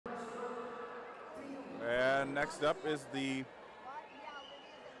And next up is the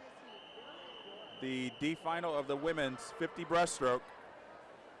D final of the women's 50 breaststroke.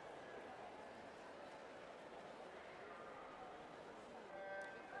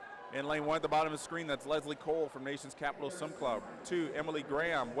 In lane 1 at the bottom of the screen, that's Leslie Cole from Nation's Capital Swim Club. 2, Emily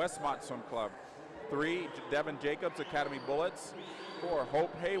Graham, Westmont Swim Club. 3, Devin Jacobs, Academy Bullets. 4,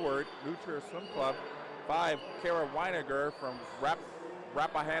 Hope Hayward, Nutria Swim Club. 5, Kara Weiniger from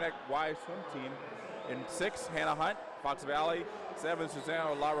Rappahannock Y Swim Team. And 6, Hannah Hunt, Fox Valley. 7,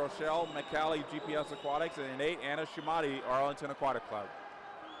 Susanna La Rochelle, McCallie, GPS Aquatics. And in 8, Anna Shumati, Arlington Aquatic Club.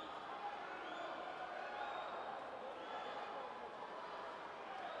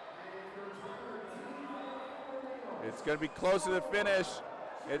 It's going to be close to the finish.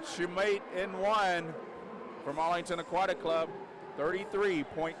 It's Shumate in 1 from Arlington Aquatic Club,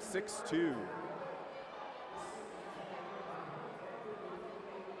 33.62.